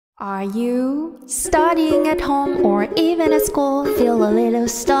Are you studying at home or even at school? Feel a little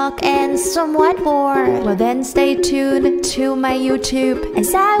stuck and somewhat bored? Well then stay tuned to my YouTube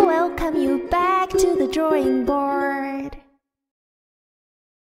as I welcome you back to the drawing board.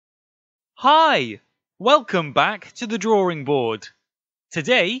 Hi! Welcome back to the drawing board.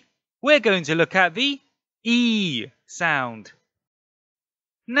 Today we're going to look at the E sound.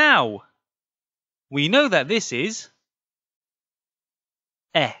 Now, we know that this is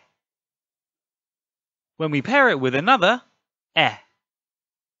eh. When we pair it with another eh,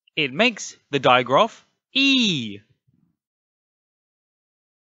 it makes the digraph E.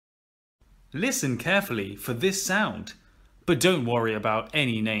 Listen carefully for this sound, but don't worry about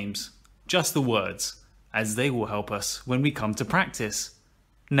any names, just the words, as they will help us when we come to practice.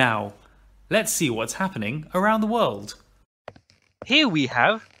 Now, let's see what's happening around the world. Here we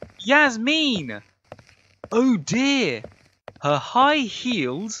have Yasmin. Oh dear, her high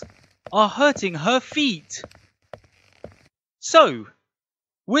heels are hurting her feet. So,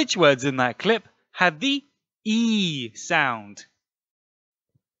 which words in that clip had the E sound?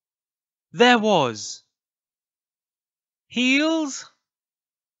 There was heels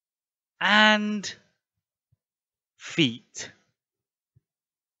and feet.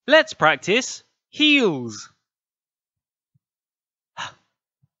 Let's practice heels.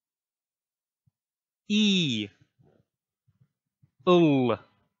 E, L,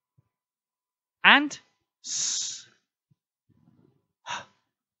 and S.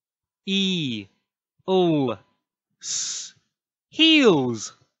 E, L, S.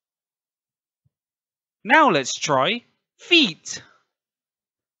 Heels. Now let's try feet.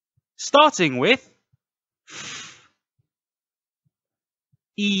 Starting with F,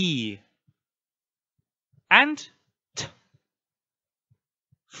 E, and T.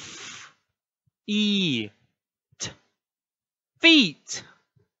 F, E, T. Feet.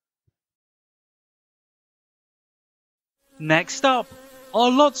 Next up are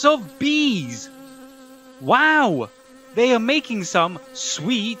lots of bees. Wow! They are making some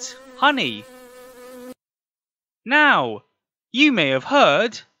sweet honey. Now, you may have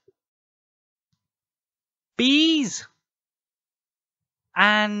heard bees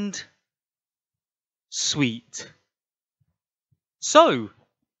and sweet. So,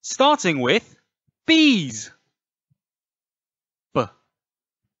 starting with bees. B,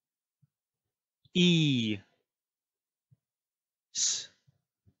 E, S,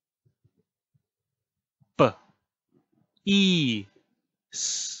 B, E,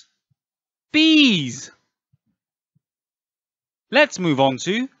 S. Bees. Let's move on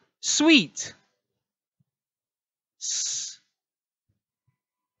to sweet. S,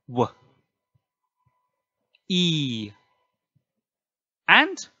 W, E,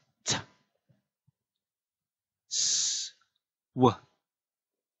 and T. S, W,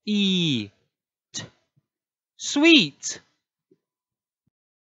 E, T. Sweet.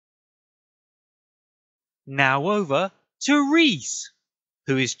 Now over to Reese,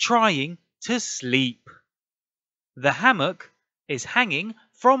 who is trying to sleep. The hammock is hanging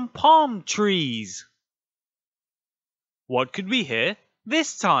from palm trees. What could we hear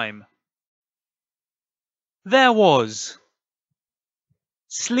this time? There was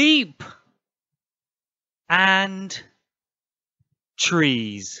sleep and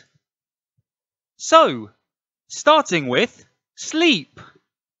trees. So, starting with sleep.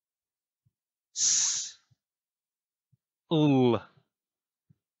 S, L,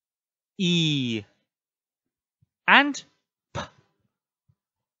 E, and P.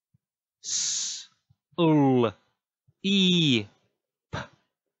 S, L, E, P.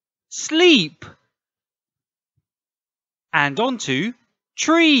 Sleep. And on to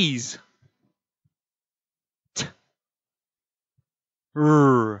trees. T,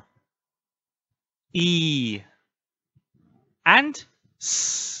 R, E, and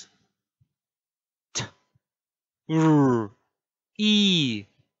S. T, R, E,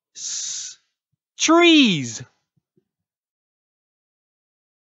 S. Trees.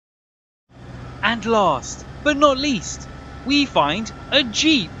 And last but not least, we find a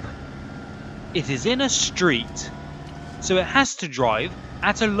Jeep. It is in a street, so it has to drive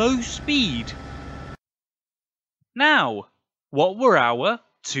at a low speed. Now, what were our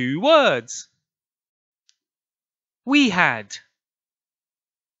two words? We had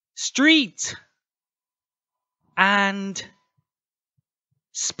street and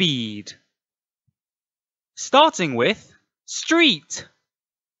speed. Starting with street.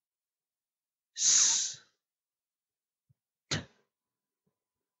 S, T,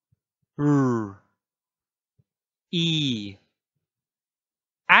 R, E,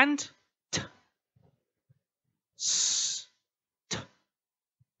 and T. S, T,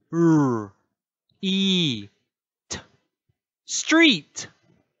 R, E, T, street.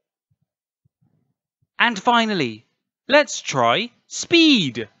 And finally, let's try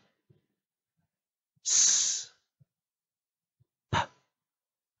speed. S, P,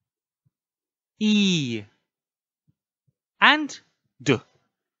 E, and D.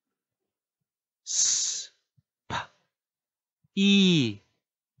 S, P, E,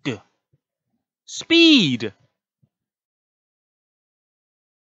 D. Speed.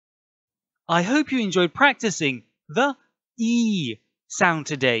 I hope you enjoyed practicing the E sound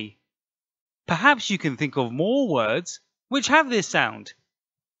today. Perhaps you can think of more words which have this sound.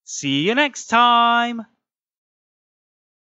 See you next time!